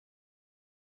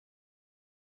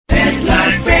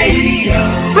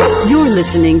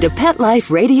listening to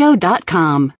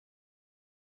PetLifeRadio.com.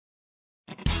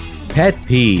 Pet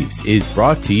Peeves is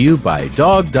brought to you by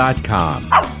Dog.com.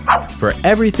 For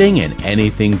everything and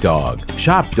anything dog,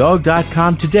 shop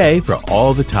Dog.com today for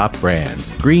all the top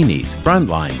brands. Greenies,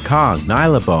 Frontline, Kong,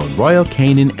 Nylabone, Royal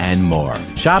Canin, and more.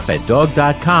 Shop at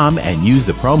Dog.com and use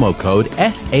the promo code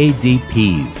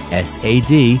SADPEEVE,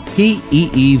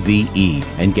 SADPEEVE,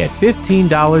 and get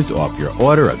 $15 off your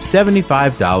order of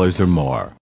 $75 or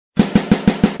more.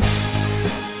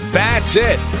 That's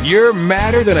it. You're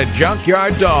madder than a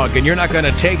junkyard dog, and you're not going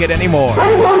to take it anymore.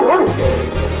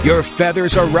 Your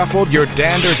feathers are ruffled, your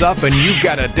dander's up, and you've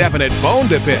got a definite bone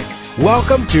to pick.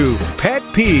 Welcome to Pet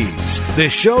Peeves, the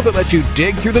show that lets you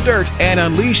dig through the dirt and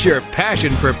unleash your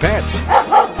passion for pets.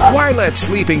 Why let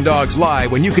sleeping dogs lie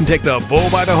when you can take the bull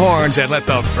by the horns and let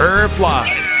the fur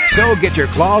fly? So get your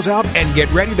claws out and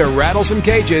get ready to rattle some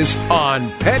cages on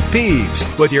Pet Peeves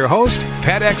with your host,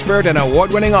 pet expert and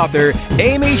award-winning author,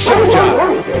 Amy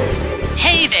Shojai.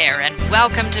 Hey there, and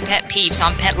welcome to Pet Peeves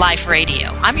on Pet Life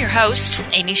Radio. I'm your host,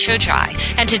 Amy Shojai,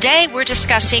 and today we're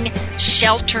discussing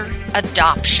shelter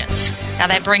adoptions. Now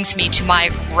that brings me to my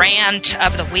rant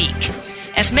of the week.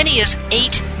 As many as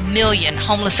 8 million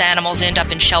homeless animals end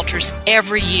up in shelters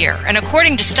every year, and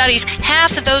according to studies,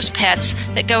 half of those pets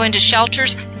that go into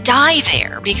shelters die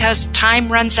there because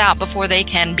time runs out before they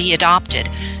can be adopted.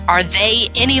 Are they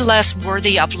any less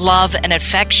worthy of love and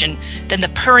affection than the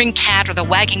purring cat or the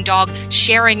wagging dog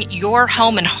sharing your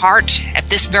home and heart at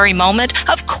this very moment?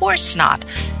 Of course not.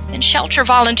 And shelter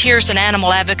volunteers and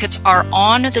animal advocates are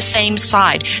on the same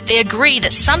side. They agree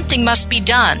that something must be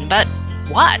done, but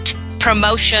what?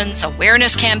 Promotions,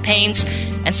 awareness campaigns,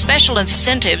 and special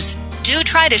incentives do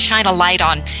try to shine a light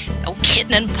on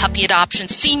kitten and puppy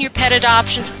adoptions, senior pet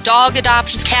adoptions, dog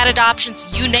adoptions, cat adoptions,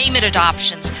 you name it,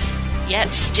 adoptions.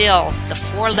 Yet still, the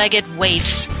four-legged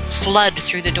waifs flood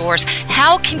through the doors.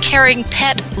 How can caring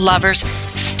pet lovers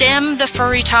stem the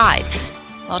furry tide?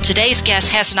 Well, today's guest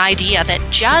has an idea that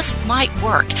just might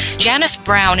work. Janice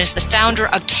Brown is the founder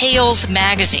of Tails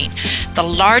Magazine, the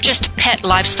largest pet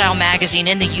lifestyle magazine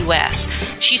in the U.S.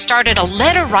 She started a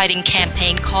letter-writing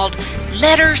campaign called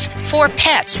Letters for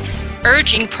Pets,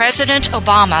 urging President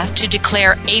Obama to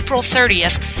declare April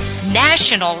 30th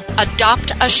National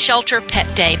Adopt a Shelter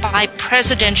Pet Day by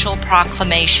presidential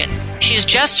proclamation. She has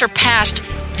just surpassed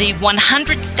the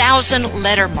 100,000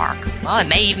 letter mark. Well, it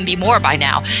may even be more by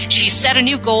now. She set a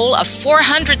new goal of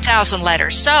 400,000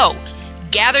 letters. So,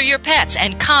 gather your pets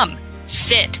and come,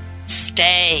 sit,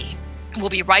 stay. We'll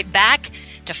be right back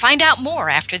to find out more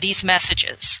after these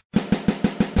messages.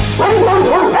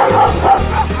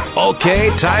 Okay,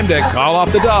 time to call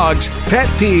off the dogs. Pet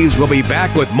Peeves will be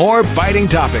back with more biting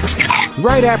topics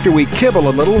right after we kibble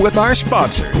a little with our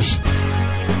sponsors.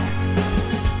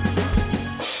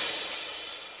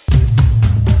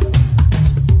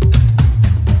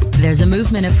 There's a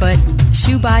movement afoot,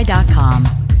 ShoeBuy.com.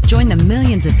 Join the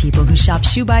millions of people who shop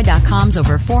ShoeBuy.com's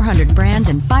over 400 brands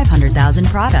and 500,000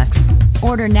 products.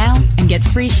 Order now and get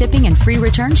free shipping and free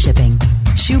return shipping.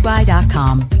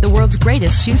 ShoeBuy.com, the world's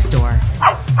greatest shoe store.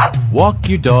 Walk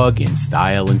your dog in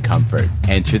style and comfort.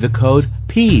 Enter the code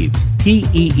PEEVES,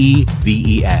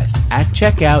 P-E-E-V-E-S, at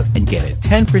checkout and get a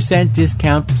 10%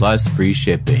 discount plus free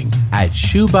shipping at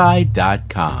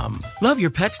ShoeBuy.com. Love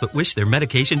your pets but wish their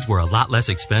medications were a lot less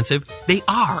expensive? They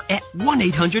are at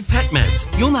 1-800-PET-MEDS.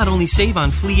 You'll not only save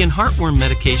on flea and heartworm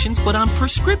medications, but on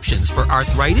prescriptions for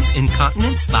arthritis,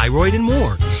 incontinence, thyroid, and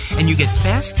more. And you get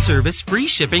fast service, free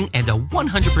shipping, and a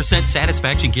 100%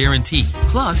 satisfaction guarantee.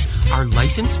 Plus, our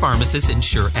licensed pharmacists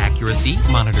ensure accuracy,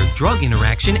 monitor drug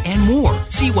interaction, and more.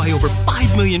 See why over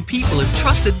 5 million people have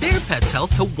trusted their pet's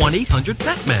health to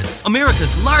 1-800-PET-MEDS,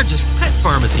 America's largest pet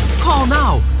pharmacy. Call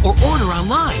now or order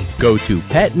online. Go to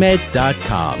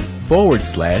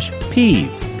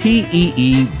petmeds.com/Peeves,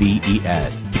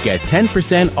 P-E-E-V-E-S, to get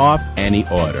 10% off any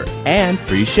order and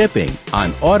free shipping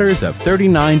on orders of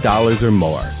 $39 or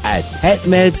more at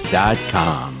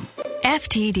petmeds.com.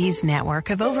 FTD's network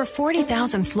of over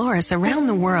 40,000 florists around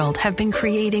the world have been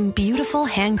creating beautiful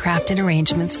handcrafted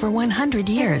arrangements for 100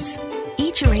 years.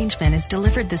 Each arrangement is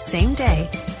delivered the same day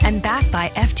and backed by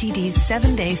FTD's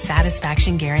 7-day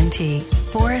satisfaction guarantee.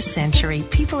 For a century,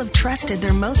 people have trusted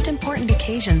their most important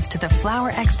occasions to the flower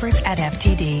experts at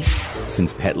FTD.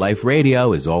 Since Pet Life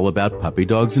Radio is all about puppy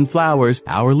dogs and flowers,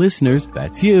 our listeners,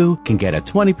 that's you, can get a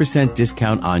 20%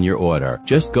 discount on your order.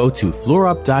 Just go to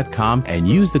Fluorop.com and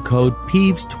use the code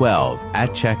PEEVES12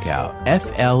 at checkout.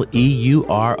 FLEUROP.com,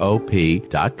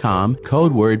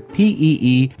 code word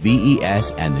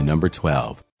PEEVES and the number 12.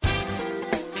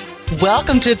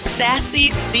 Welcome to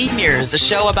Sassy Seniors, a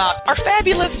show about our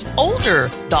fabulous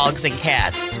older dogs and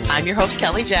cats. I'm your host,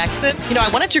 Kelly Jackson. I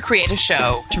wanted to create a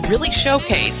show to really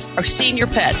showcase our senior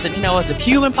pets. And, as the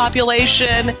human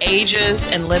population ages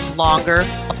and lives longer,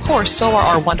 of course, so are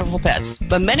our wonderful pets.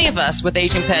 But many of us with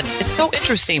aging pets, it's so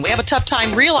interesting. We have a tough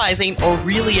time realizing or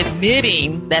really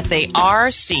admitting that they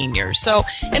are seniors. So,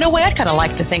 in a way, I kind of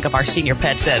like to think of our senior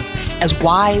pets as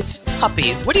wise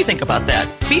puppies. What do you think about that?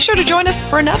 Be sure to join us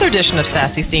for another edition of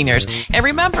Sassy Seniors. And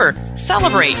remember,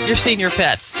 celebrate your senior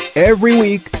pets. Every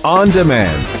week on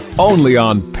demand, only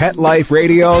on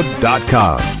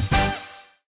PetLifeRadio.com.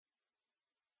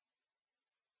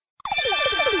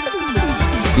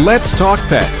 Let's Talk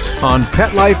Pets on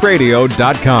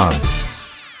PetLifeRadio.com.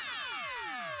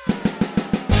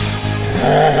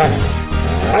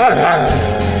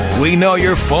 We know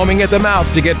you're foaming at the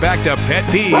mouth to get back to pet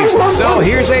peeves, so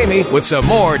here's Amy with some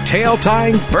more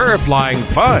tail-tying, fur-flying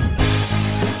fun.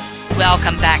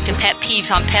 Welcome back to Pet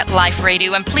Peeves on Pet Life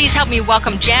Radio, and please help me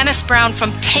welcome Janice Brown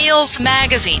from Tails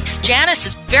Magazine. Janice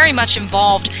is very much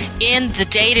involved in the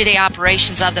day-to-day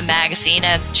operations of the magazine,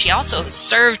 and she also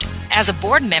served as a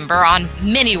board member on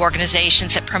many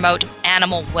organizations that promote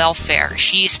animal welfare.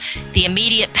 She's the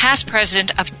immediate past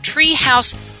president of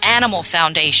Treehouse Animal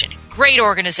Foundation. Great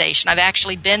organization. I've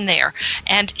actually been there.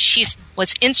 And she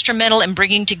was instrumental in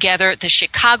bringing together the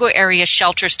Chicago area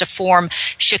shelters to form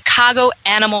Chicago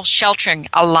Animal Sheltering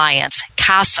Alliance,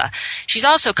 CASA. She's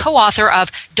also co-author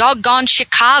of Doggone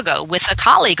Chicago with a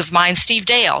colleague of mine, Steve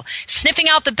Dale, sniffing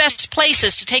out the best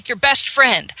places to take your best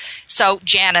friend. So,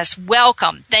 Janice,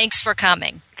 welcome. Thanks for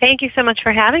coming. Thank you so much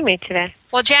for having me today.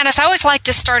 Well, Janice, I always like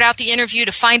to start out the interview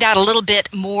to find out a little bit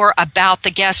more about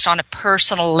the guest on a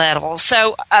personal level.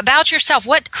 So, about yourself,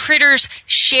 what critters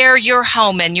share your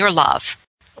home and your love?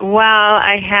 Well,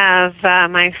 I have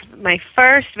my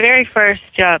very first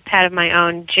pet of my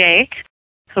own, Jake,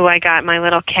 who I got my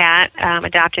little cat,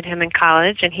 adopted him in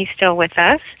college, and he's still with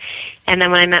us. And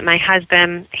then when I met my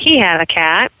husband, he had a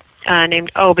cat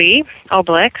named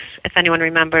Obelix, if anyone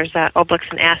remembers Obelix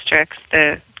and Asterix,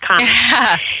 the comic.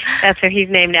 That's what he's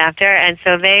named after. And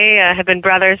so they have been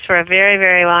brothers for a very,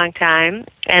 very long time.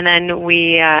 And then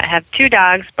we have two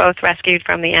dogs, both rescued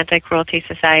from the Anti-Cruelty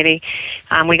Society.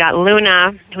 We got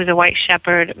Luna, who's a white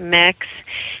shepherd mix,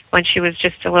 when she was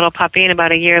just a little puppy, and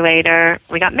about a year later,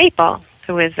 we got Maple,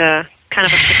 who is a kind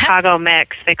of a Chicago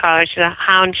mix, they call her. She's a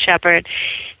hound shepherd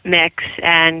mix.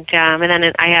 And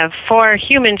then I have 4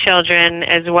 human children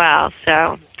as well.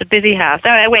 So it's a busy house.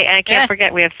 Oh, wait, and I can't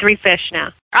forget, we have 3 fish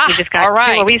now. We just got all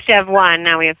right. 2. Well, we used to have 1,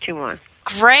 now we have 2 more.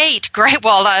 Great.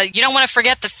 Well, you don't want to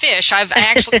forget the fish. I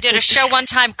actually did a show one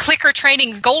time, clicker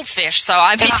training goldfish. So,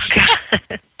 I mean,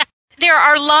 there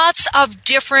are lots of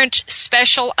different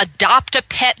special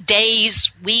Adopt-A-Pet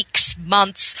days, weeks,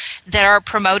 months that are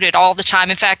promoted all the time.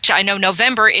 In fact, I know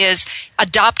November is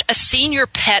Adopt a Senior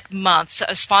Pet Month,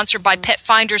 sponsored by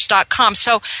PetFinders.com.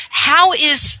 So how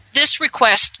is this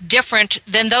request different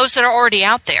than those that are already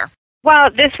out there?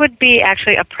 Well, this would be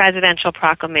actually a presidential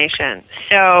proclamation.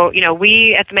 So,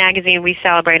 we at the magazine, we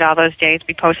celebrate all those days.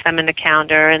 We post them in the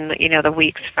calendar and, the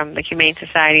weeks from the humane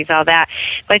societies, all that.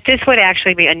 But this would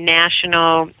actually be a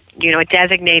national, a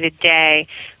designated day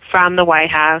from the White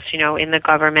House, in the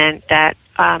government that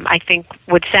I think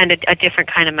would send a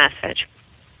different kind of message.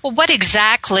 Well, what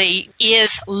exactly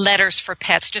is Letters for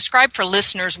Pets? Describe for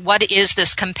listeners, what is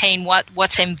this campaign,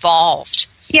 what's involved?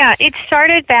 Yeah, it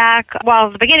started back,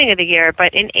 the beginning of the year,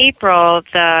 but in April,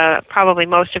 probably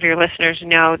most of your listeners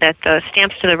know that the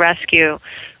Stamps to the Rescue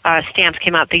stamps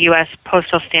came out, the U.S.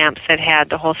 postal stamps that had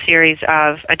the whole series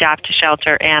of Adopt a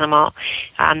Shelter Animal.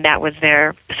 That was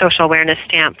their social awareness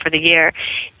stamp for the year.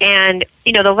 And,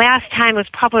 the last time was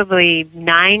probably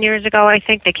 9 years ago, I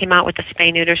think, they came out with the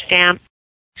spay-neuter stamp.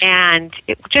 And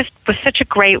it just was such a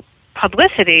great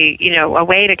publicity, a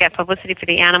way to get publicity for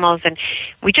the animals. And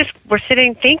we just were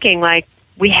sitting thinking, like,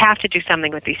 we have to do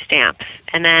something with these stamps.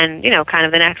 And then, kind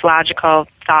of the next logical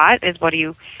thought is, what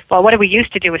do we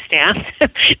used to do with stamps?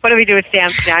 What do we do with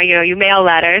stamps now? You mail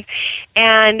letters.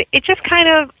 And it just kind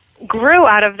of grew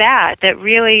out of that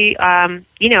really,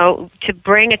 to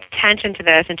bring attention to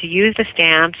this and to use the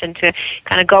stamps and to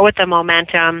kind of go with the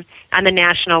momentum on the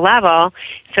national level.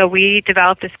 So we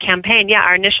developed this campaign. Yeah,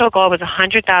 our initial goal was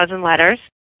 100,000 letters.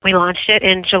 We launched it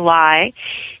in July,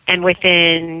 and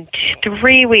within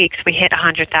 3 weeks, we hit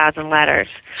 100,000 letters.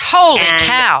 Holy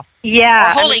cow. Yeah.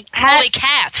 Or holy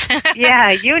cats.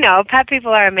 Yeah, pet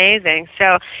people are amazing.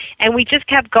 So, and we just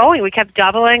kept going. We kept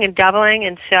doubling and doubling,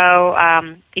 and so,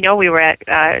 we were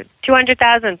at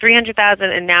 200,000,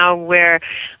 300,000, and now we're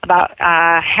about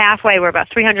halfway. We're about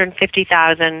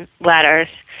 350,000 letters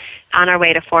on our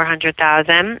way to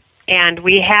 400,000. And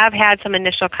we have had some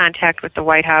initial contact with the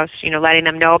White House, letting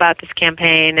them know about this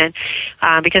campaign. And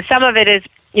because some of it is,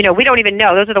 we don't even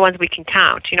know. Those are the ones we can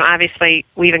count. Obviously,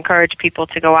 we've encouraged people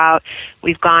to go out.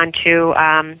 We've gone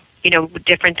to,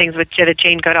 different things with the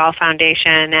Jane Goodall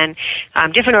Foundation and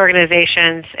different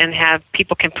organizations, and have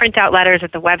people can print out letters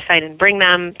at the website and bring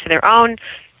them to their own,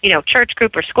 church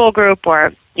group or school group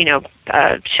or,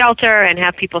 shelter, and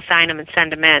have people sign them and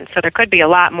send them in. So there could be a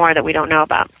lot more that we don't know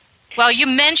about. Well, you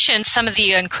mentioned some of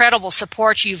the incredible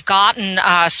support you've gotten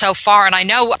so far, and I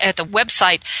know at the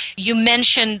website you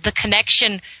mentioned the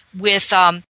connection with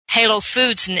Halo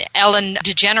Foods and Ellen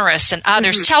DeGeneres and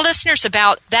others. Mm-hmm. Tell listeners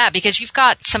about that, because you've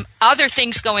got some other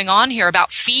things going on here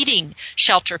about feeding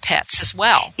shelter pets as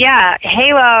well. Yeah,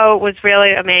 Halo was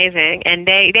really amazing, and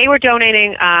they were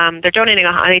donating. They're donating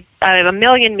 1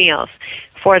 million meals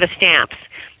for the stamps.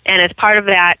 And as part of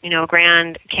that,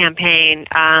 grand campaign,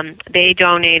 they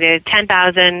donated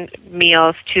 10,000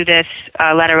 meals to this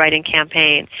letter writing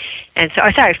campaign. And so,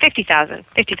 50,000.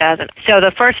 So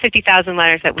the first 50,000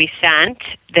 letters that we sent,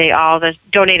 they all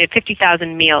donated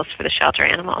 50,000 meals for the shelter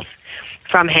animals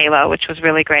from Halo, which was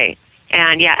really great.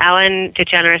 And yeah, Ellen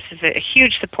DeGeneres is a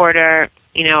huge supporter,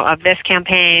 of this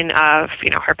campaign, of,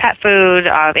 her pet food,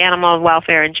 of animal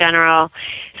welfare in general.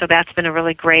 So that's been a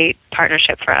really great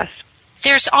partnership for us.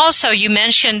 There's also, you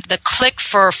mentioned the Click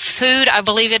for Food, I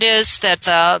believe it is, that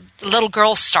the little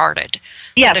girl started.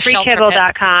 Yeah,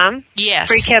 freekibble.com. Yes.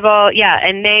 Free Kibble, yeah,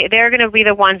 and they're going to be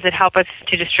the ones that help us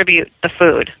to distribute the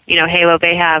food. Halo,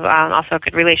 they have also a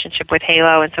good relationship with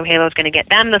Halo, and so Halo's going to get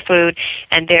them the food,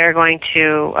 and they're going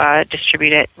to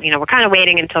distribute it. We're kind of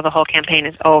waiting until the whole campaign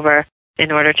is over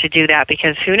in order to do that,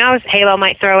 because who knows, Halo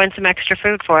might throw in some extra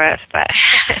food for us. But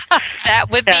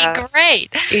that would be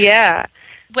great. Yeah.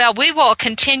 Well, we will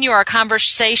continue our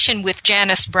conversation with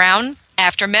Janice Brown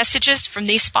after messages from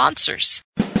these sponsors.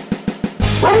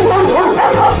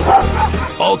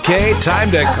 Okay, time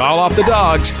to call off the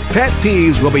dogs. Pet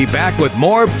Peeves will be back with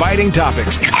more biting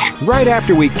topics right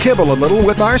after we kibble a little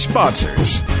with our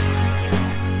sponsors.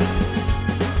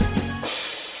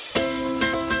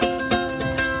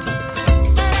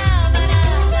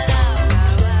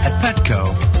 At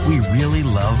Petco, we really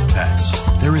love pets.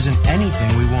 There isn't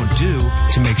anything we won't do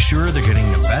to make sure they're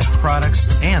getting the best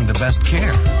products and the best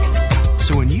care.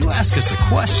 So when you ask us a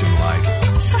question like,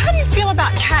 so how do you feel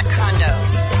about cat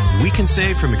condos? We can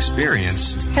say from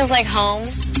experience, feels like home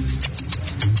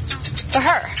for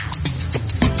her.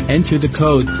 Enter the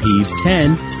code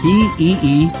PEEVES10,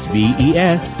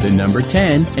 PEEVES, the number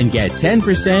 10, and get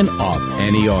 10% off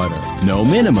any order. No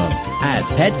minimum at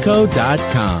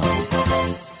petco.com.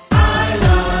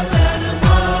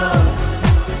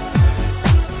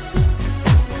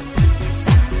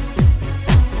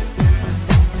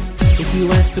 You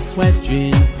ask the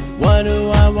question, what do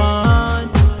I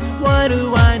want? What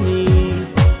do I need?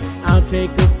 I'll take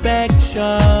affection.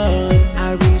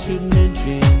 I really should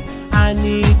mention I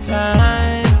need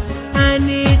time. I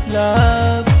need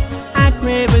love. I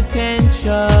crave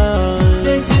attention.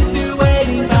 Listen to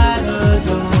waiting by the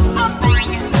door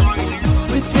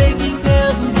with shaking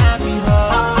tails and happy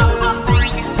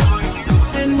hearts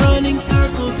and running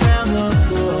circles round the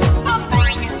floor.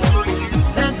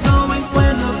 That's always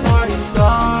when the party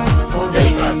starts. For me,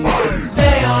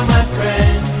 they are my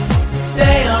friends.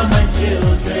 They are my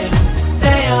children.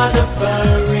 They are the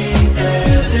furry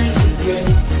scooters and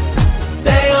kids.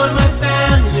 They are my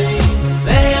family.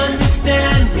 They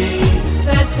understand me.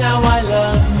 That's how I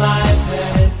love my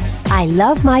pets. I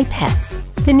Love My Pets,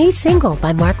 the new single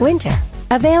by Mark Winter.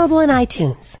 Available on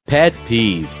iTunes. Pet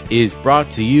Peeves is brought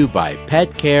to you by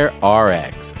Pet Care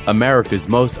RX, America's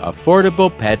most affordable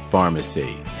pet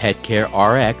pharmacy. Pet Care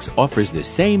RX offers the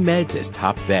same meds as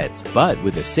top vets, but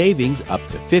with a savings up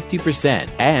to 50%.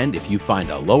 And if you find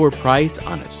a lower price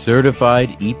on a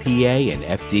certified EPA and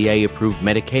FDA approved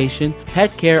medication,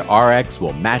 Pet Care RX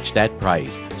will match that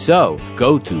price. So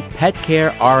go to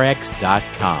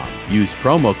petcarerx.com. Use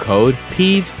promo code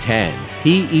PEEVES10,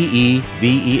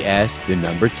 PEEVES, the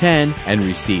number 10, and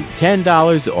receive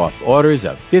 $10 off orders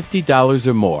of $50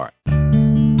 or more.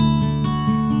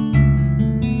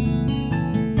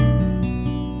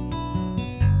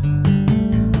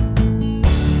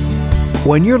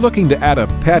 When you're looking to add a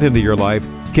pet into your life,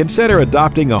 consider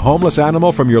adopting a homeless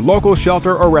animal from your local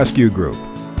shelter or rescue group.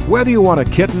 Whether you want a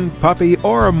kitten, puppy,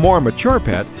 or a more mature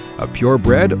pet, a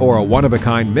purebred or a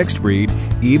one-of-a-kind mixed breed,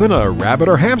 even a rabbit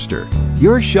or hamster,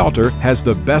 your shelter has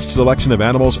the best selection of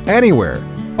animals anywhere,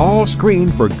 all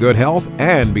screened for good health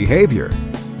and behavior.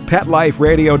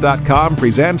 PetLifeRadio.com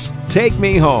presents Take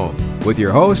Me Home with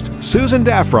your host, Susan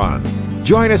Daffron.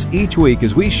 Join us each week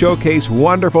as we showcase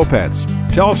wonderful pets,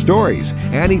 tell stories,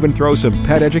 and even throw some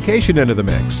pet education into the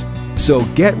mix. So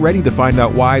get ready to find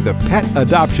out why the pet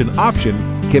adoption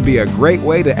option can be a great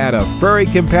way to add a furry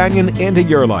companion into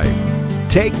your life.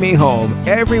 Take Me Home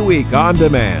every week on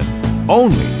demand,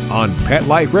 only on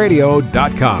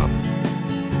PetLifeRadio.com.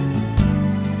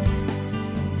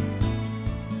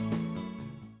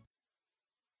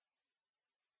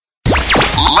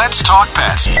 Let's talk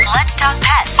pets. Let's talk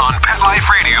pets On Pet Life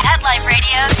Radio. Pet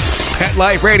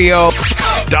Life Radio.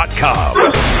 PetLifeRadio.com.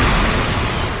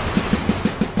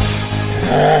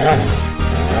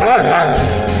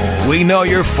 We know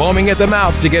you're foaming at the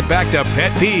mouth to get back to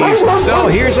pet peeves, so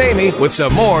here's Amy with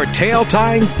some more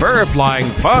tail-tying, fur-flying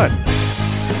fun.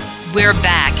 We're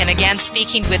back, and again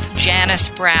speaking with Janice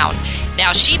Brown.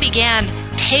 Now, she began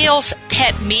Tails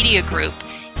Pet Media Group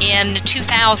in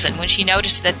 2000 when she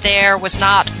noticed that there was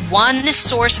not one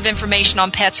source of information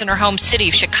on pets in her home city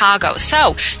of Chicago.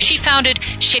 So she founded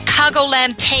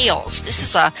Chicagoland Tales. This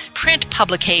is a print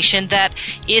publication that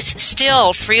is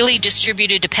still freely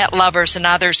distributed to pet lovers and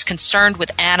others concerned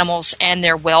with animals and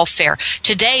their welfare.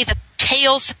 Today, the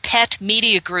Tails Pet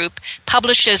Media Group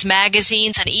publishes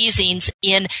magazines and e-zines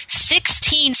in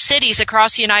 16 cities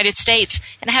across the United States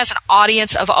and has an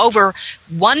audience of over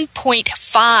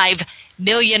 1.5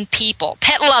 million people,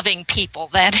 pet-loving people,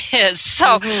 that is.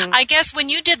 So I guess when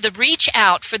you did the reach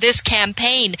out for this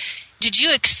campaign, did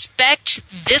you expect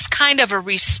this kind of a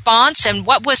response, and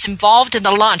what was involved in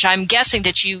the launch? I'm guessing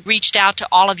that you reached out to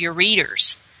all of your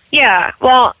readers. Yeah,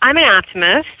 well, I'm an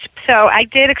optimist, so I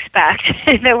did expect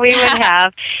that we would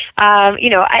have,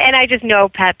 and I just know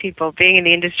pet people, being in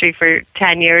the industry for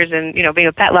 10 years and, being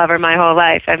a pet lover my whole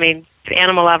life. I mean,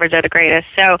 animal lovers are the greatest.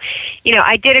 So,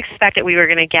 I did expect that we were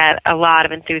going to get a lot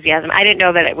of enthusiasm. I didn't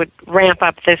know that it would ramp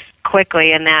up this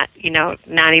quickly and that,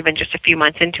 not even just a few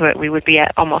months into it, we would be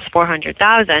at almost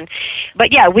 400,000.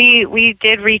 But yeah, we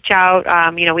did reach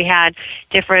out. We had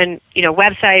different,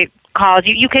 website calls.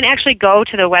 You can actually go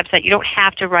to the website. You don't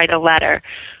have to write a letter,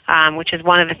 which is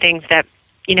one of the things that,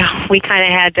 we kind of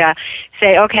had to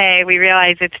say, okay, we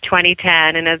realize it's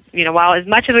 2010, and while as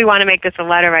much as we want to make this a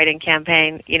letter writing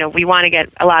campaign, we want to get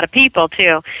a lot of people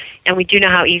too, and we do know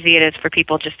how easy it is for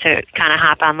people just to kind of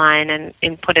hop online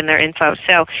and put in their info.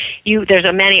 So there's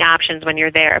many options when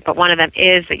you're there, but one of them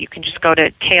is that you can just go to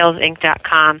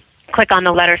tailsinc.com, click on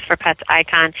the Letters for Pets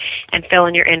icon, and fill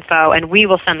in your info, and we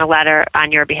will send the letter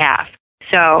on your behalf.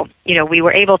 So, we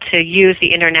were able to use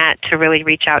the internet to really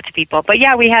reach out to people. But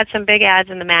yeah, we had some big ads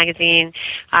in the magazine.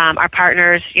 Our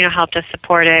partners, helped us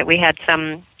support it. We had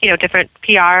some, different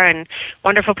PR and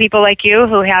wonderful people like you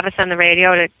who have us on the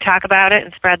radio to talk about it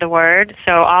and spread the word.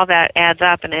 So all that adds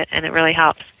up, and it really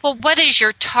helps. Well, what is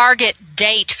your target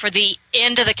date for the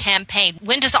end of the campaign?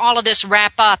 When does all of this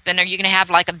wrap up, and are you going to have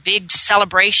like a big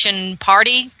celebration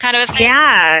party kind of a thing?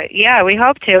 Yeah, we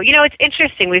hope to. It's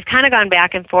interesting. We've kind of gone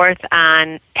back and forth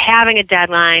on having a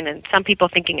deadline, and some people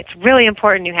thinking it's really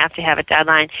important you have to have a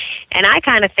deadline. And I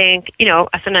kind of think,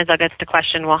 sometimes I'll get the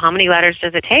question, well, how many letters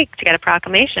does it take to get a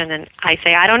proclamation? And I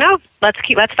say, I don't know.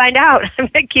 Let's find out. I'm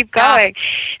going to keep going.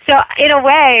 So in a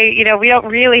way, we don't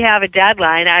really have a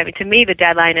deadline. I mean, to me, the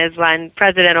deadline is when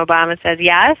President Obama says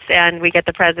yes, and we get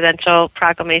the presidential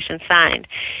proclamation signed.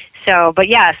 So, but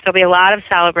yes, there'll be a lot of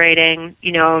celebrating,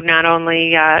 not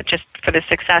only just for the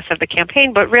success of the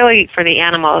campaign, but really for the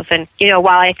animals. And,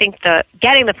 while I think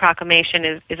getting the proclamation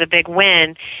is a big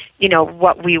win,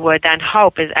 what we would then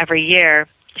hope is every year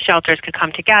shelters could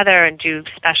come together and do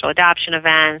special adoption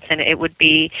events, and it would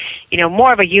be,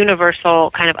 more of a universal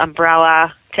kind of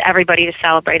umbrella to everybody to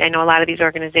celebrate. I know a lot of these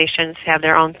organizations have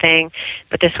their own thing,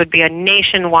 but this would be a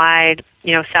nationwide,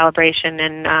 celebration,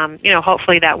 and,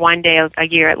 hopefully that one day a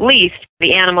year at least,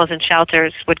 the animals in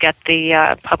shelters would get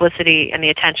the publicity and the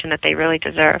attention that they really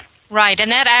deserve. Right,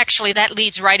 and that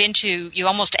leads right into, you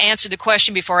almost answered the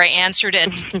question before I answered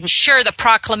it. Sure, the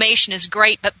proclamation is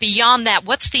great, but beyond that,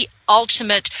 what's the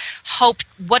ultimate hope?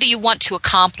 What do you want to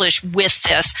accomplish with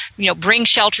this? Bring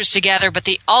shelters together, but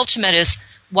the ultimate is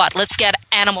what? Let's get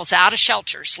animals out of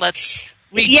shelters. Let's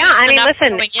reduce the numbers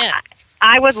coming in.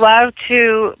 I would love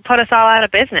to put us all out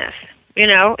of business.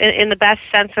 In the best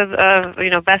sense of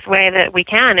best way that we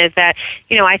can, is that,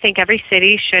 I think every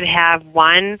city should have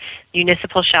one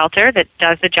municipal shelter that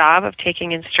does the job of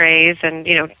taking in strays and,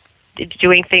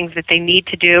 doing things that they need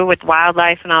to do with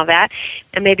wildlife and all that,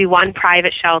 and maybe one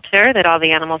private shelter that all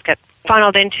the animals get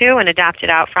funneled into and adopted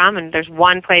out from, and there's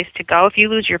one place to go. If you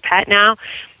lose your pet now,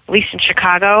 at least in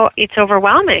Chicago, it's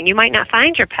overwhelming. You might not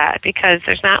find your pet because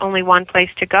there's not only one place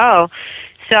to go.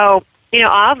 So,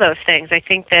 all of those things, I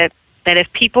think that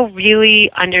if people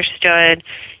really understood,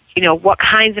 what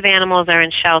kinds of animals are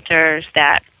in shelters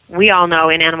that we all know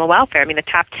in animal welfare. I mean, the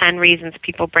top 10 reasons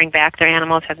people bring back their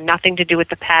animals have nothing to do with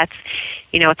the pets.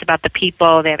 It's about the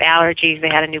people. They have allergies. They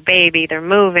had a new baby. They're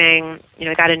moving.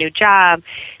 Got a new job.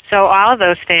 So all of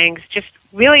those things, just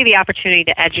really the opportunity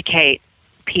to educate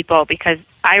people, because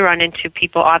I run into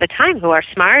people all the time who are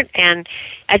smart and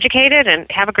educated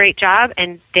and have a great job,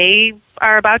 and they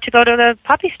are about to go to the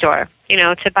puppy store,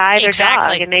 to buy their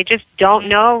dog, and they just don't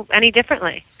know any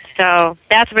differently. So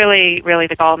that's really, really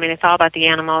the goal. I mean, it's all about the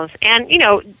animals. And,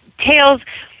 Tails,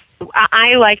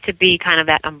 I like to be kind of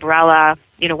that umbrella.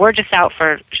 We're just out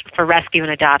for rescue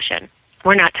and adoption.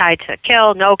 We're not tied to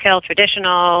kill, no kill,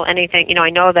 traditional, anything.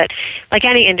 I know that, like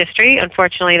any industry,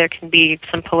 unfortunately, there can be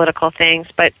some political things,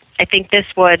 but I think this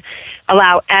would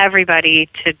allow everybody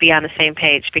to be on the same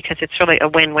page, because it's really a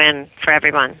win-win for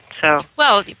everyone.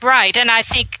 Well, right, and I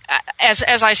think, as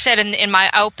I said in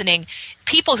my opening,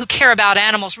 people who care about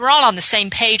animals, we're all on the same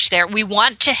page there. We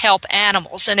want to help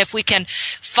animals, and if we can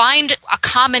find a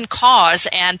common cause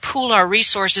and pool our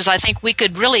resources, I think we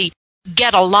could really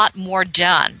get a lot more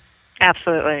done.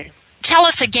 Absolutely. Tell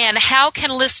us again, how can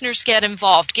listeners get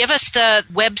involved? Give us the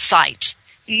website.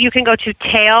 You can go to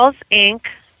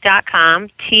tailsinc.com,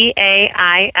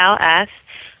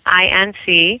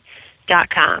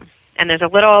 TAILSINC.com. And there's a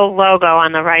little logo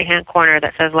on the right-hand corner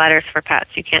that says Letters for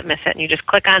Pets. You can't miss it. And you just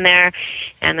click on there,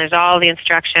 and there's all the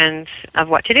instructions of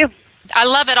what to do. I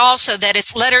love it also that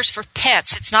it's letters for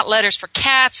pets. It's not letters for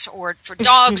cats or for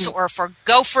dogs or for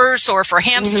gophers or for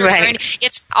hamsters. Right.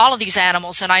 It's all of these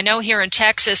animals. And I know here in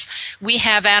Texas, we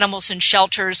have animals in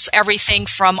shelters, everything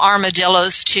from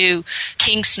armadillos to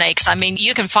king snakes. I mean,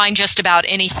 you can find just about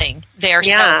anything there.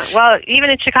 Yeah. So. Well,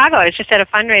 even in Chicago, I was just at a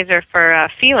fundraiser for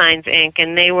Felines Inc.,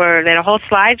 and they had a whole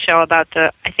slideshow about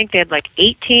I think they had like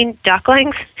 18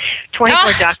 ducklings,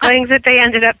 24 ducklings that they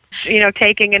ended up,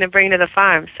 taking in and bringing to the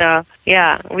farm. So,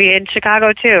 yeah, we in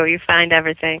Chicago, too. You find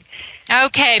everything.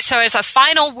 Okay, so as a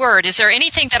final word, is there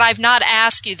anything that I've not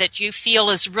asked you that you feel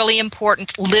is really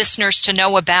important listeners to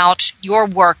know about your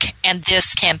work and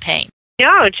this campaign?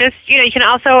 No, just, you can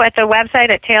also, at the website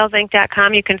at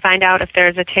tailsinc.com, you can find out if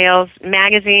there's a Tails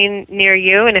magazine near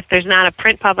you, and if there's not a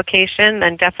print publication,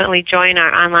 then definitely join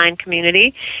our online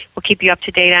community. We'll keep you up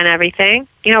to date on everything.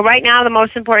 Right now the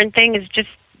most important thing is just,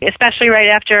 especially right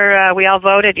after we all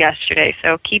voted yesterday.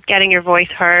 So keep getting your voice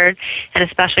heard, and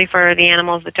especially for the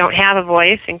animals that don't have a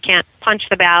voice and can't punch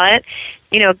the ballot.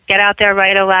 Get out there,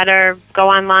 write a letter,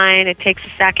 go online. It takes a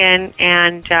second,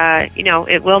 and,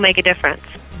 it will make a difference.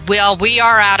 Well, we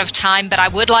are out of time, but I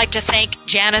would like to thank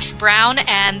Janice Brown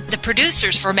and the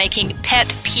producers for making Pet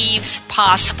Peeves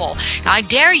possible. I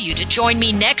dare you to join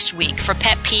me next week for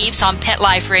Pet Peeves on Pet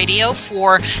Life Radio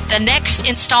for the next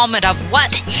installment of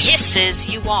What Hisses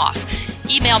You Off.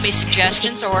 Email me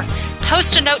suggestions or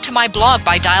post a note to my blog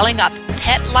by dialing up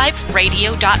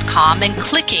PetLifeRadio.com and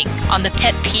clicking on the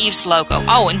Pet Peeves logo.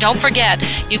 Oh, and don't forget,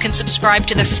 you can subscribe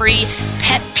to the free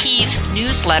Pet Peeves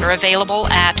newsletter available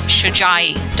at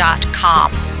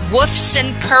Shojai.com. Woofs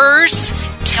and purrs,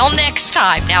 till next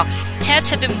time. Now,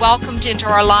 pets have been welcomed into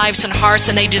our lives and hearts,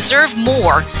 and they deserve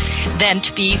more than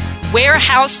to be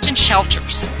warehoused in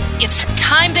shelters. It's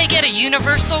time they get a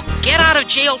universal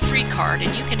get-out-of-jail-free card,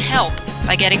 and you can help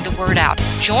by getting the word out.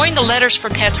 Join the Letters for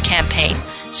Pets campaign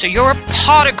so your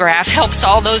potograph helps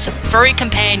all those furry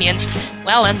companions,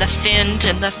 and the finned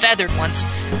and the feathered ones,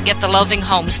 get the loving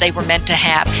homes they were meant to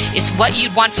have. It's what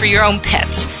you'd want for your own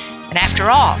pets. And after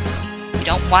all, you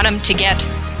don't want them to get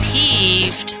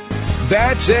peeved.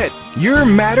 That's it. You're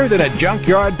madder than a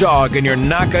junkyard dog, and you're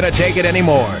not going to take it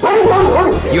anymore.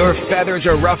 Your feathers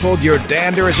are ruffled, your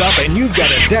dander is up, and you've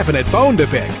got a definite bone to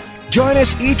pick. Join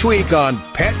us each week on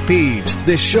Pet Peeves,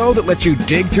 the show that lets you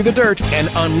dig through the dirt and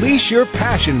unleash your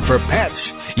passion for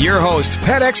pets. Your host,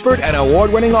 pet expert and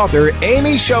award-winning author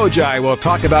Amy Shojai will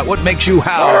talk about what makes you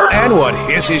howl and what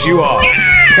hisses you off.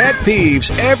 Pet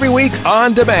Peeves every week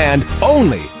on demand,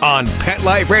 only on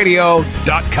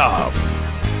PetLifeRadio.com.